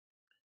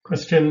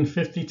Question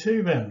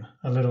 52 then,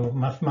 a little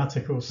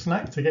mathematical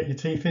snack to get your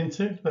teeth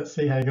into. Let's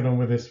see how you get on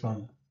with this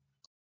one.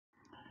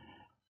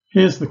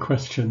 Here's the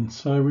question.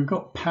 So we've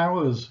got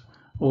powers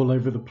all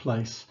over the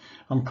place.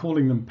 I'm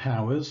calling them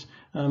powers.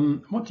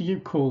 What do you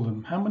call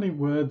them? How many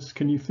words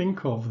can you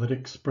think of that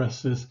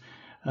express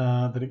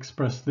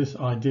this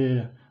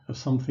idea of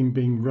something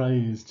being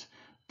raised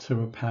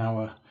to a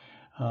power?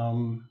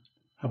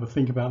 Have a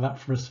think about that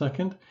for a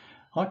second.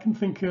 I can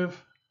think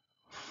of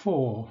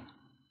 4.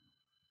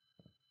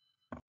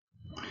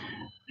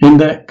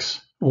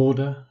 Index,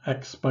 order,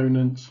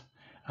 exponent,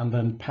 and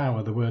then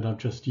power, the word I've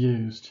just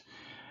used.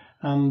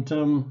 And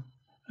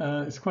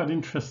it's quite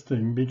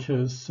interesting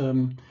because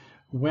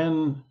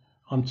when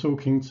I'm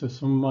talking to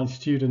some of my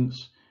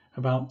students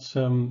about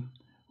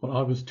what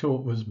I was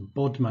taught was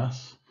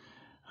BODMAS,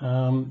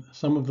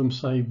 some of them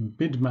say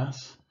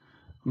BIDMAS,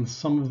 and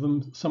some of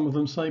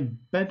them say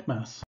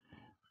BEDMAS.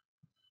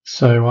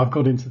 So I've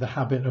got into the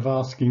habit of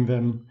asking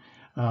them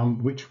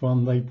which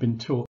one they've been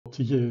taught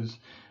to use.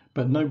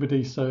 But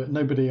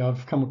nobody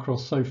I've come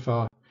across so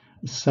far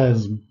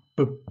says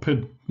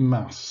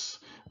BPDMAS.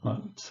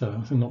 It's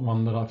not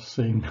one that I've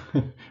seen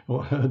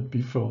or heard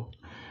before.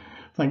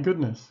 Thank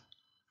goodness.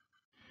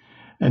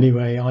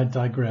 Anyway, I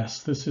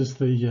digress. This is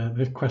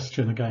the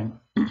question again.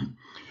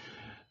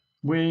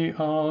 We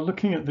are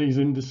looking at these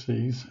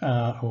indices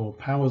or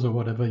powers or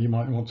whatever you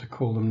might want to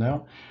call them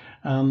now,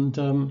 and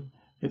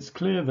it's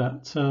clear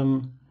that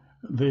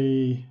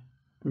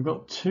we've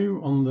got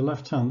 2 on the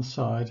left-hand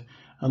side,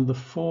 and the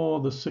 4,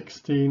 the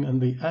 16, and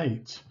the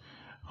 8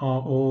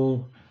 are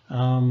all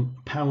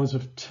powers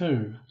of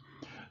 2.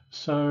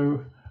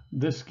 So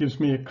this gives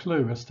me a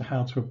clue as to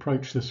how to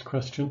approach this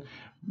question.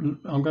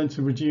 I'm going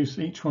to reduce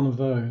each one of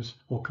those,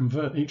 or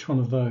convert each one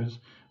of those,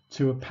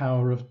 to a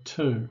power of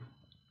 2.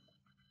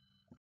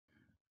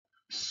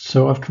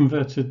 So I've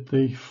converted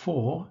the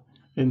 4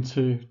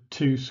 into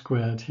 2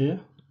 squared here,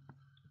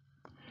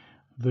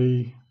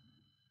 the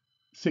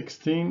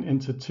 16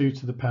 into 2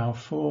 to the power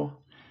 4,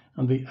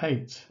 and the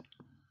 8,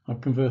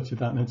 I've converted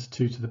that into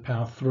 2 to the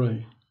power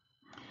 3.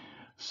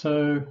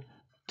 So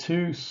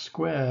 2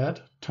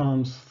 squared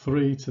times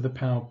 3 to the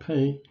power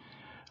p,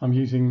 I'm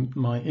using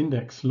my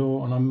index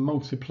law and I'm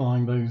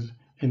multiplying those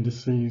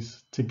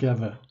indices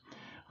together.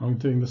 I'm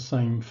doing the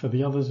same for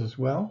the others as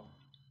well.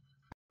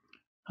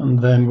 And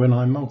then when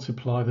I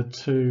multiply the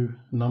 2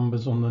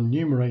 numbers on the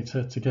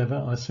numerator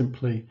together, I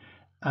simply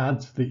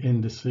add the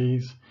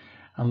indices,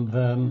 and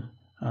then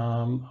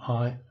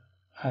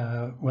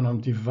when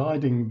I'm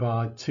dividing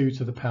by 2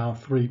 to the power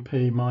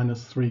 3p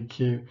minus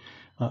 3q,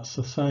 that's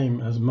the same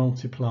as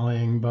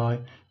multiplying by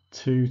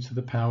 2 to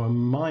the power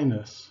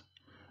minus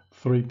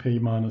 3p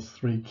minus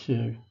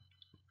 3q.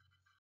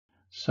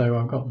 So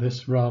I've got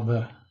this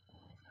rather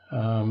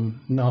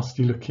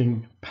nasty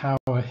looking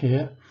power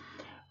here,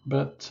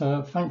 but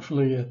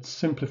thankfully it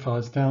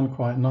simplifies down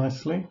quite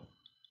nicely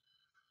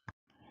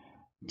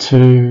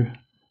to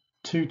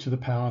 2 to the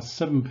power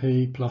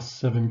 7p plus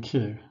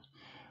 7q.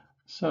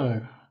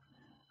 So,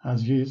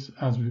 as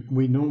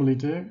we normally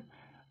do,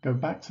 go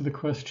back to the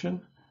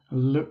question,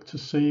 look to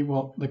see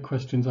what the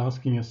question's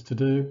asking us to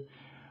do,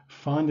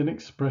 find an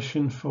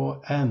expression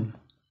for n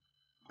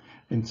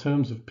in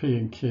terms of p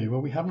and q.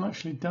 Well, we haven't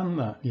actually done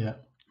that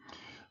yet.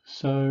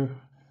 So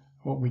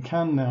what we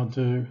can now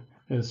do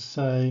is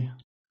say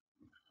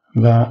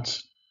that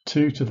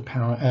 2 to the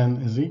power n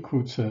is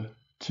equal to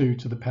 2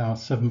 to the power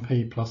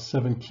 7p plus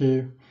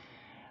 7q,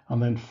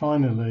 and then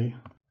finally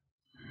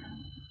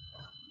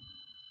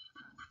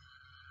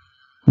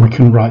we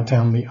can write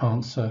down the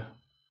answer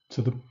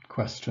to the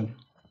question.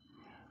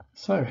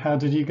 So how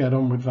did you get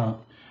on with that?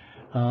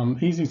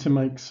 Easy to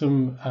make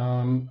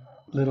some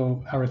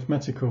little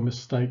arithmetical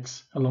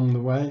mistakes along the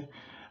way,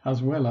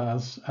 as well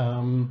as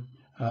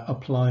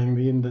applying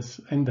the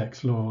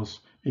index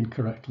laws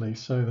incorrectly.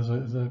 So there's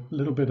a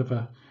little bit of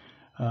a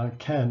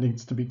care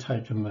needs to be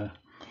taken there.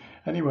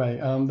 Anyway,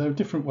 there are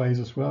different ways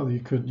as well. You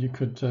could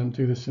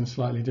do this in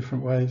slightly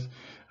different ways.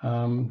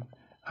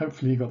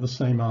 Hopefully you got the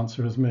same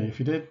answer as me. If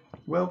you did,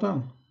 well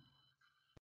done.